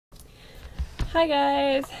Hi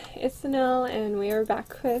guys, it's Xanele and we are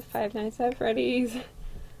back with Five Nights at Freddy's.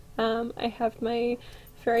 I have my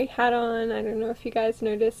furry hat on. I don't know if you guys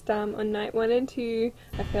noticed on night 1 and 2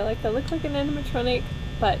 I feel like I look like an animatronic,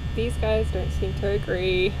 but these guys don't seem to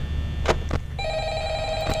agree.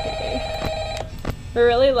 Okay. We're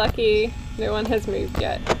really lucky no one has moved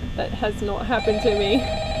yet. That has not happened to me.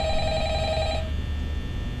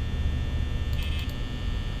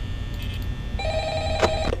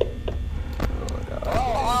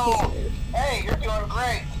 Hey, you're doing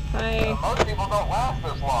great. Hi. Most people don't last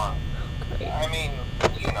this long. Great. I mean,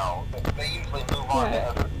 you know, they usually move on to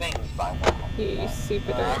other things by now. You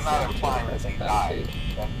super I'm not implying that they died.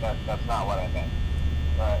 That's not what I meant.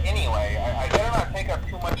 Anyway, I better not take up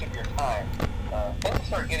too much of your time. Things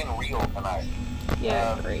start getting real tonight.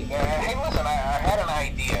 Yeah, great. Hey, listen, I had an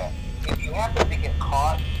idea. If you happen to get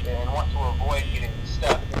caught and want to avoid getting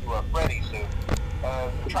stuffed into a Freddy suit,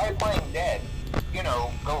 try playing dead. You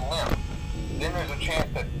know, go limp. Then there's a chance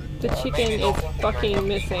that the chicken is fucking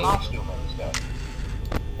missing. Costume instead.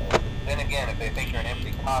 Then again, if they think you're an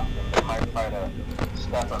empty costume, they might try to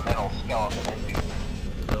stuff a metal skeleton into you.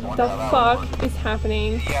 The fuck is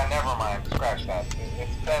happening? Yeah, never mind. Scratch that.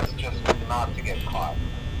 It's best just not to get caught.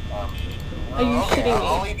 Are you shitting me?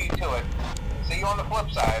 I'll leave you to it. See you on the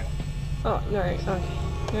flip side. Oh, no, okay.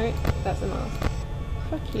 No, that's a mouse.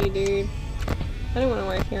 Fuck you, dude. I don't want to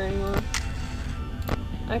work here anymore.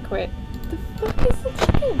 I quit. The fuck is the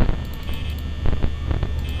chicken?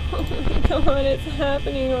 Oh my god, it's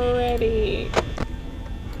happening already.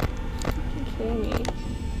 Fucking kidding me.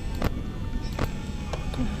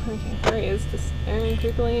 Okay, there he is, just staring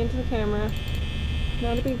creepily into the camera.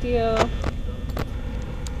 Not a big deal.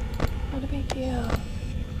 Not a big deal.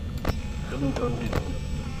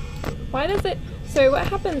 Why does it... So what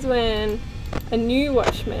happens when a new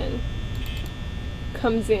watchman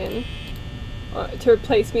comes in to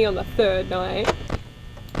replace me on the 3rd night?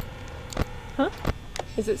 Huh?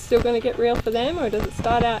 Is it still going to get real for them, or does it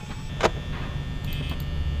start out...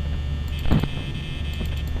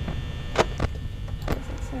 How does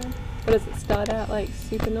that sound? Or does it start out like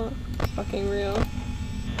super not fucking real?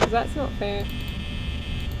 Because that's not fair.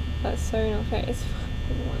 That's so not fair. It's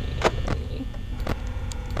fucking funny.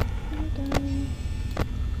 I'm done.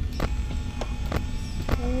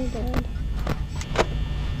 So dead.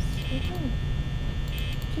 So dead.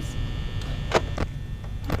 Just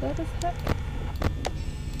dead as heck.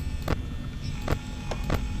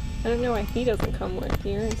 I don't know why he doesn't come work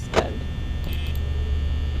here instead.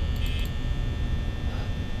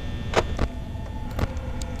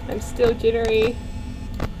 I'm still jittery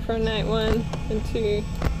from night 1 and 2.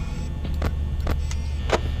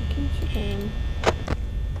 Fucking chicken.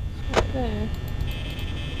 It's right there.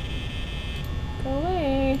 Go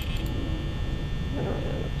away. I don't run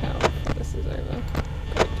out of power before this is over.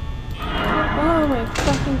 Great. Oh my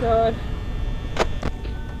fucking god.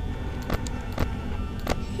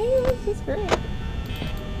 Hey, this is great.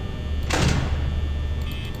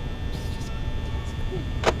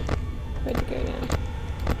 Where'd you go now?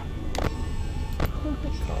 Oh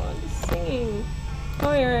my god, the singing.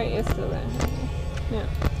 Oh, you're right, you're still there. Yeah.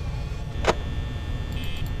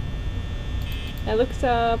 I looked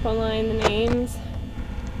up online the names.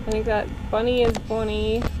 I think that Bunny is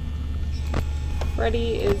Bonnie,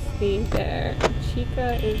 Freddy is the bear,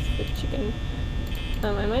 Chica is the chicken.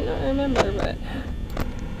 I might not remember, but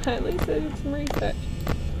at least I did some research.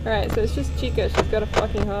 Alright, so it's just Chica. She's got a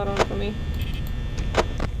fucking heart on for me.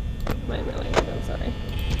 Mind my language, I'm sorry.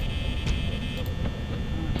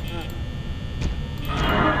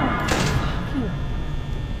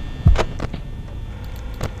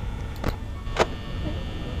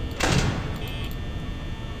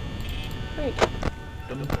 Great.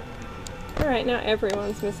 Alright, now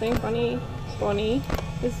everyone's missing. Bonnie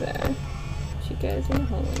is there. Chica is in the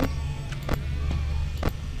hallway.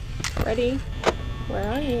 Freddy, where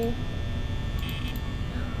are you?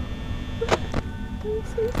 I'm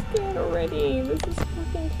so scared already. This is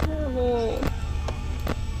fucking terrible.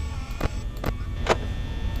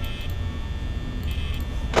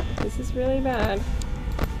 This is really bad.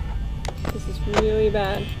 This is really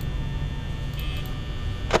bad.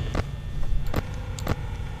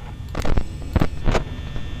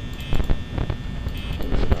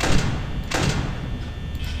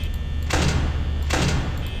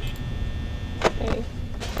 Okay.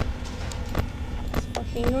 These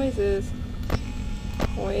fucking noises.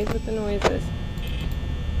 Always with the noises.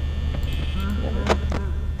 Never.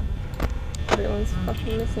 Everyone's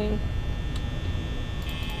fucking missing.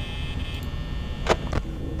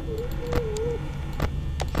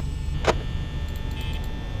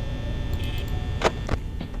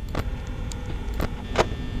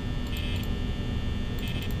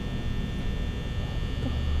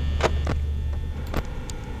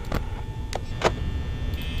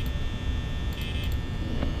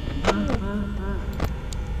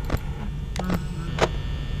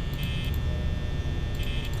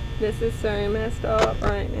 This is so messed up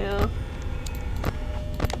right now.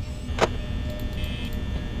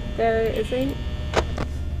 There is a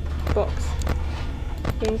box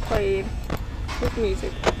being played with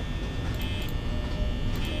music.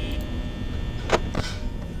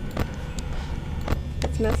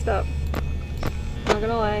 It's messed up. Not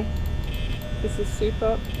gonna lie. This is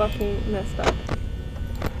super fucking messed up.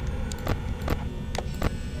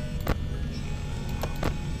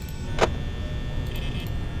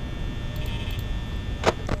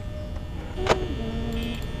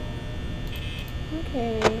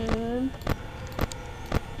 Okay, man.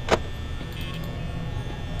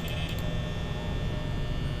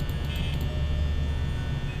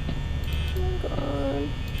 Oh my god.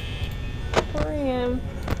 4 AM.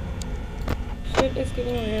 Shit is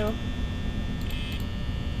getting real.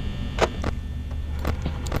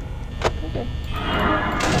 Okay.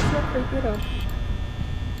 That's not creepy at all.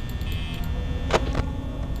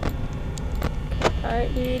 Okay,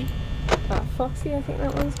 alright, dude. Foxy, I think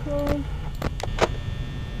that one's called.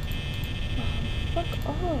 Fuck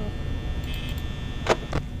off.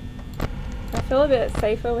 I feel a bit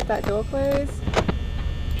safer with that door closed.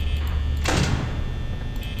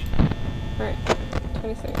 Alright,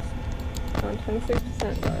 26. I'm on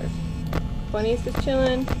 26%, guys. Bonnie's just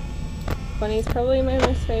chilling. Bonnie's probably my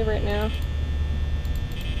most favorite now.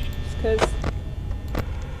 Just because,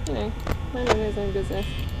 you know, minding his own business.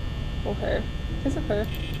 Or her. Because of her.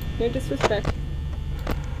 No disrespect.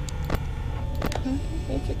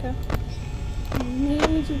 Hey, Chica.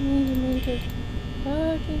 Major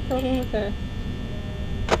fucking problem with her.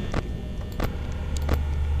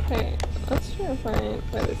 Okay, let's try to find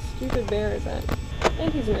where this stupid bear is at.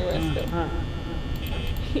 And he's nowhere still.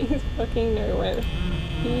 He's fucking nowhere.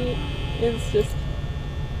 He is just,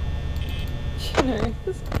 you know,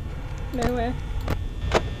 just nowhere.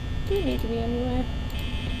 Don't need to be anywhere.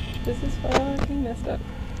 This is fucking messed up.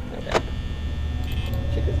 Okay.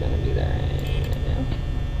 Chica's gonna be there right now.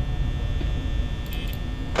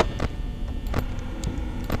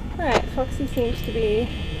 Alright, Foxy seems to be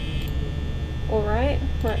alright.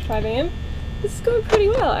 We're at 5 AM. This is going pretty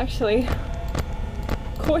well, actually.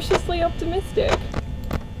 Cautiously optimistic.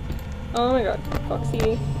 Oh my god,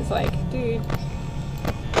 Foxy is like, dude.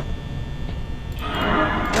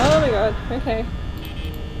 Oh my god, okay.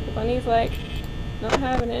 The bunny's like, not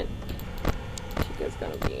having it. Chica's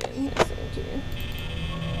gonna be in here soon too.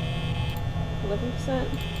 11%.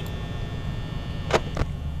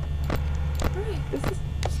 Alright, this is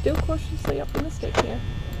still cautiously optimistic here.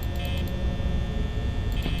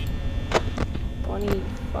 Bonnie,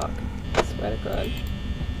 fuck. I swear to god.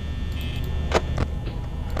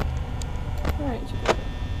 Alright,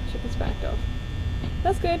 Chica's backed off.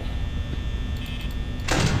 That's good.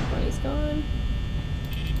 Bonnie's gone.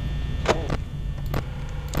 Okay.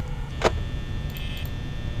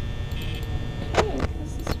 Okay,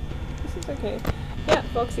 this is okay. Yeah,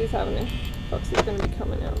 Foxy's having it. Foxy's gonna be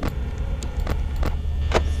coming out.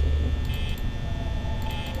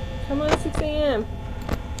 Come on, 6 AM.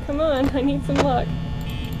 Come on, I need some luck.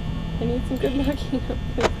 I need some good luck, you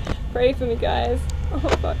know. Pray for me, guys. Oh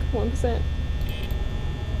fuck, 1%.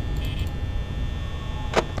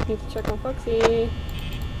 Need to check on Foxy.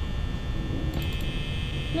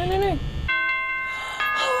 No, no, no.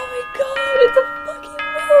 Oh my god, it's a fucking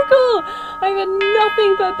miracle! I've had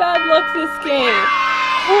nothing but bad luck this game.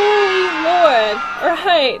 Holy lord.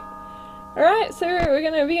 Alright. Alright, so we're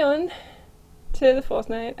gonna be on to the 4th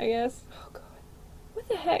night, I guess. Oh god. What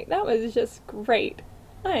the heck? That was just great.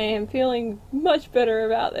 I am feeling much better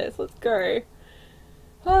about this. Let's go.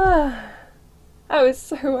 Ah. I was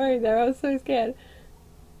so worried there. I was so scared.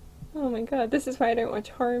 Oh my god, this is why I don't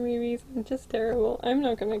watch horror movies. I'm just terrible. I'm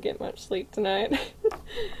not gonna get much sleep tonight.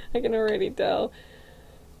 I can already tell.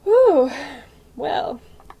 Whew. Well.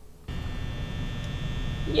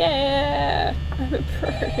 Yeah! I'm a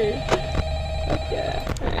pro. Fuck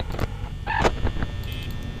yeah. Alright.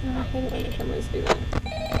 Oh, I hate it when the cameras do that.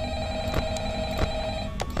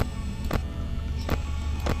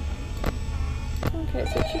 Okay,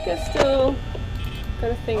 so Chica's still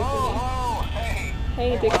got a thing for me.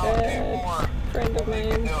 Hey, dickhead, friend of mine,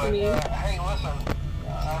 to me. Hey, listen, I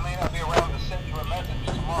may not be around to send you a message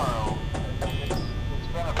tomorrow. It's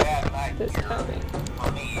been a bad night This tapping.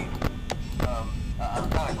 for me. I'm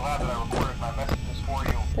kind of glad that I recorded my messages for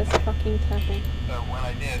you. This fucking tapping. When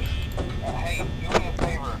I did. Hey, do me a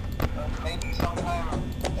favor. Maybe sometime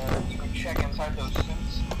you could check inside those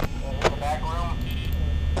suits in the back room.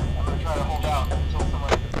 I'm going to try to hold out until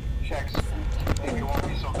someone checks. Maybe it won't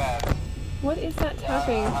be so bad. What is that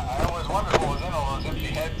tapping? I always wondered what was in all those empty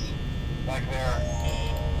heads back there.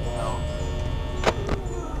 You know.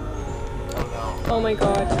 Oh my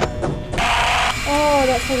god. Oh,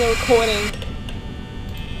 that's on the recording.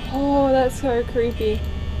 Oh, that's so creepy.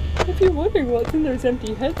 If you're wondering what's in those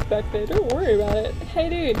empty heads back there, don't worry about it. Hey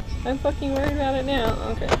dude, I'm fucking worried about it now.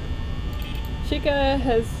 Okay. CHICA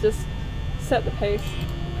has just set the pace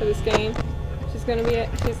for this game. She's gonna be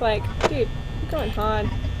she's like, dude, you're going hard.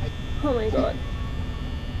 Oh my god.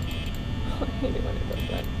 I hate it when it does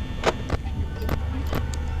that.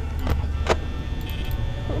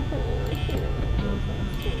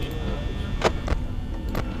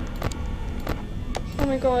 Oh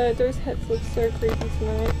my god, those heads look so creepy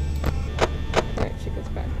tonight. Alright, she goes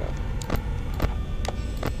back up.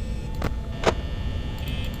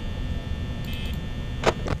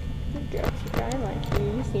 Good girl, Chica, I like you.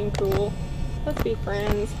 You seem cool. Let's be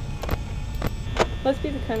friends. Let's be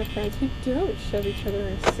the kind of friends who don't shove each other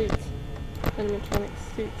in suits. Animatronic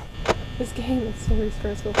suits. This game is so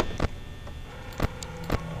stressful.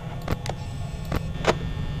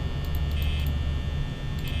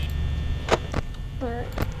 Alright.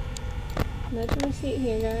 Nudge my seat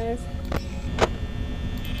here, guys.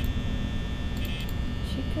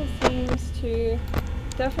 Chica seems to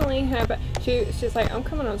definitely have she's like, I'm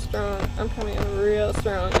coming on strong. I'm coming on real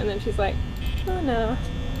strong. And then she's like, oh no.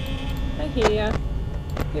 I hear ya.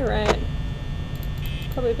 You're right.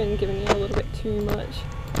 Probably been giving you a little bit too much.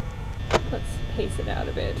 Let's pace it out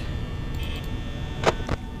a bit.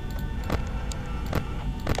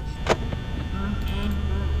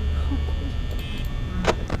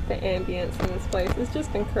 The ambience in this place is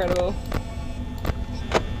just incredible.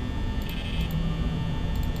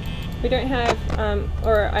 We don't have,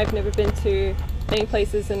 or I've never been to any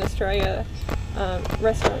places in Australia,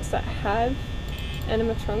 restaurants that have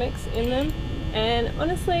animatronics in them, and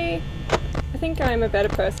honestly, I think I'm a better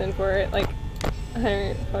person for it. Like, I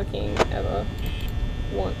don't fucking ever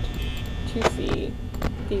want to see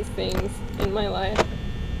these things in my life,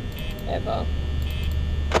 ever.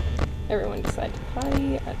 Everyone decided to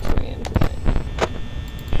party at 2 AM tonight.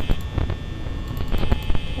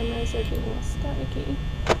 Cameras are getting all staticky.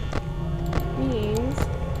 Means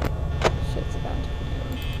shit's about to go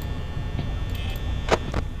down.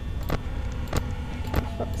 Okay,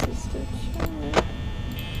 Fox is still chilling.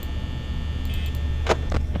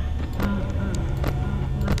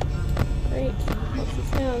 Great. What's the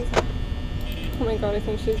sounds? Oh my god, I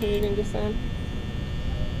think she's moving just then.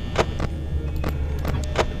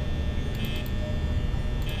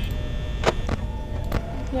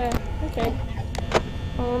 Yeah, okay.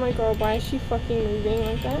 Oh my god, why is she fucking moving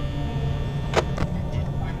like that?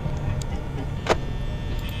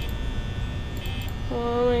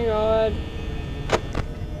 Oh my god.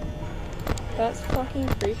 That's fucking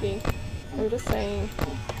creepy. I'm just saying.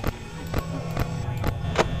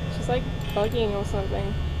 She's like bugging or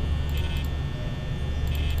something.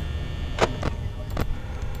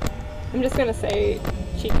 I'm just gonna say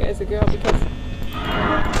Chica is a girl because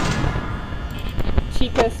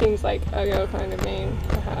Chica seems like a girl kind of name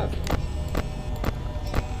to have.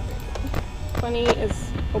 Bunny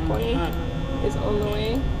is on the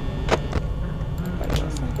way. Bunny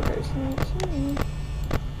looks like a ghost tonight too.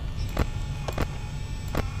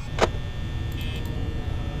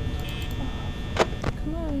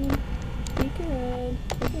 Come on, be good.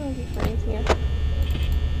 We can all be friends here.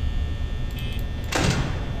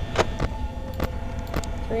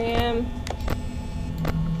 3 AM.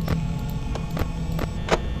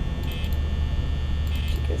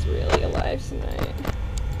 Chica's really alive tonight.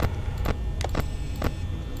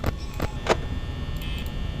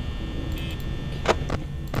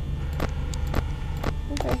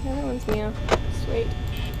 Okay, that one's meow. Sweet.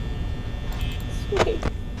 Sweet.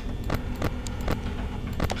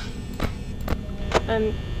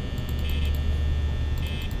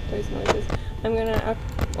 Those noises. I'm gonna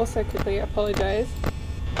also quickly apologize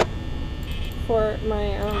for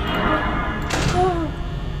my, oh,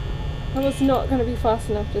 I was not gonna be fast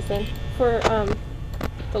enough just then. For,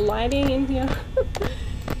 the lighting in here.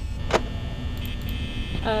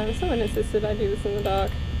 Someone insisted I do this in the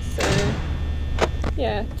dark, so,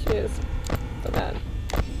 yeah, cheers for that.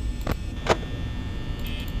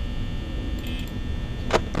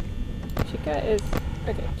 Chica is,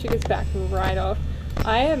 okay, Chica's back right off.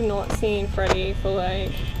 I have not seen Freddy for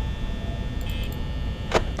like,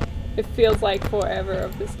 it feels like forever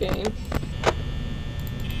of this game.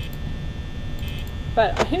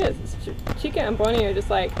 But I think it's Chica and Bonnie are just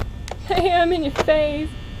like, hey, I'm in your face.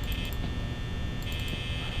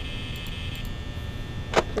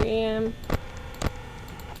 3 AM.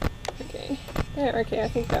 Okay. There, okay, I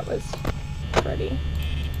think that was Freddy.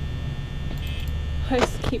 I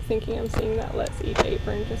just keep thinking I'm seeing that Let's Eat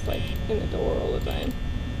apron just like in the door all the time.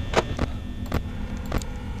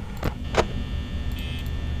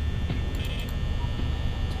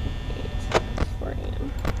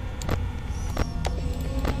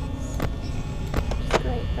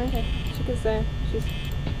 Okay, Chica's there. She's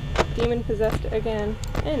demon possessed again.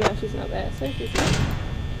 And now she's not there, so she's not.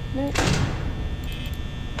 No.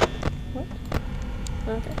 What?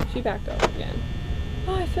 Okay, she backed off again.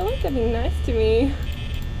 Oh, I feel like they're being nice to me.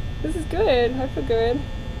 This is good. I feel good.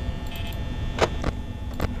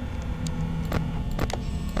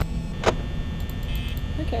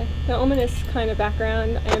 Okay, the ominous kind of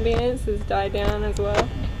background ambience has died down as well.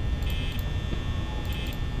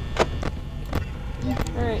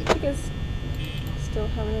 Alright, Chica's still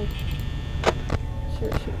having a... She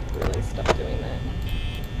should really stop doing that.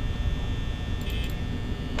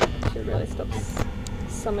 She should really stop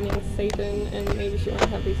summoning Satan, and maybe she won't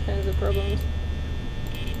have these kinds of problems.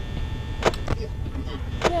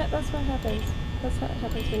 Yeah, that's what happens. That's what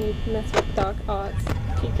happens when you mess with dark arts.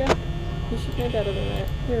 Chica, you should know better than that.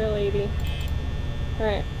 You're a lady.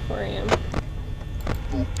 Alright, 4 AM.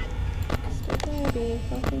 Still gonna be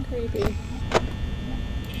fucking creepy.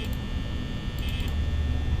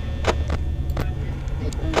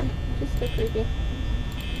 She's still creepy.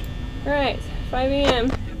 Alright, 5 AM.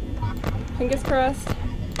 Fingers crossed.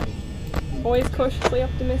 Always cautiously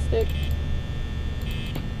optimistic.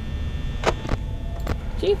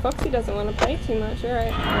 Gee, Foxy doesn't want to play too much.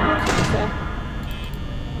 Alright. Okay.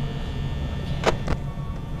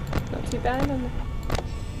 Not too bad on the...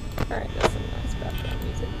 Alright, that's some nice background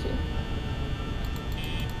music too.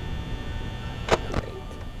 Great.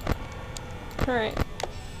 Alright.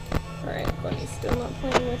 Alright, Bunny's still not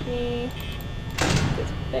playing with me.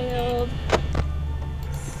 Just failed.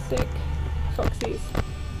 Sick. Foxy's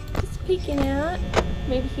just peeking out.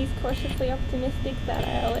 Maybe he's cautiously optimistic that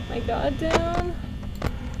I'll let my guard down.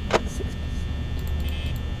 6%.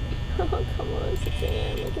 Oh, come on, 6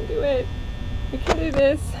 AM. We can do it. We can do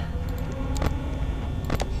this.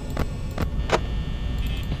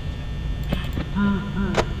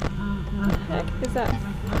 What the heck is that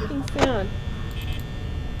fucking sound?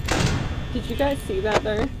 Did you guys see that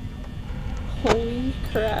though? Holy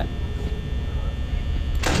crap.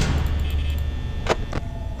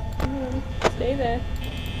 Come on, stay there.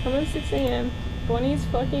 Come on, 6 AM. Bonnie's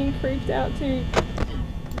fucking freaked out too.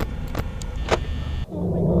 Oh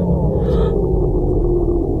my god.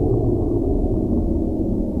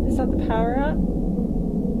 Is that the power up?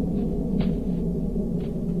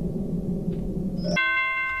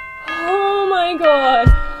 Oh my god!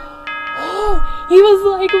 Oh, he was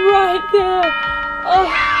like right there! Oh,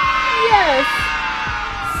 yes!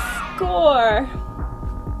 Score!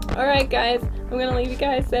 Alright guys, I'm gonna leave you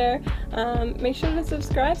guys there. Make sure to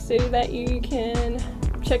subscribe so that you can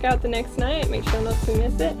check out the next night. Make sure not to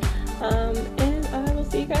miss it. And I will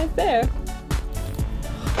see you guys there.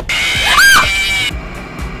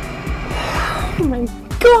 Oh my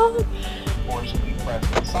god! Forcibly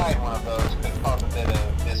pressed inside one of those could cause a bit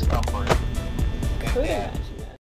of discomfort. Could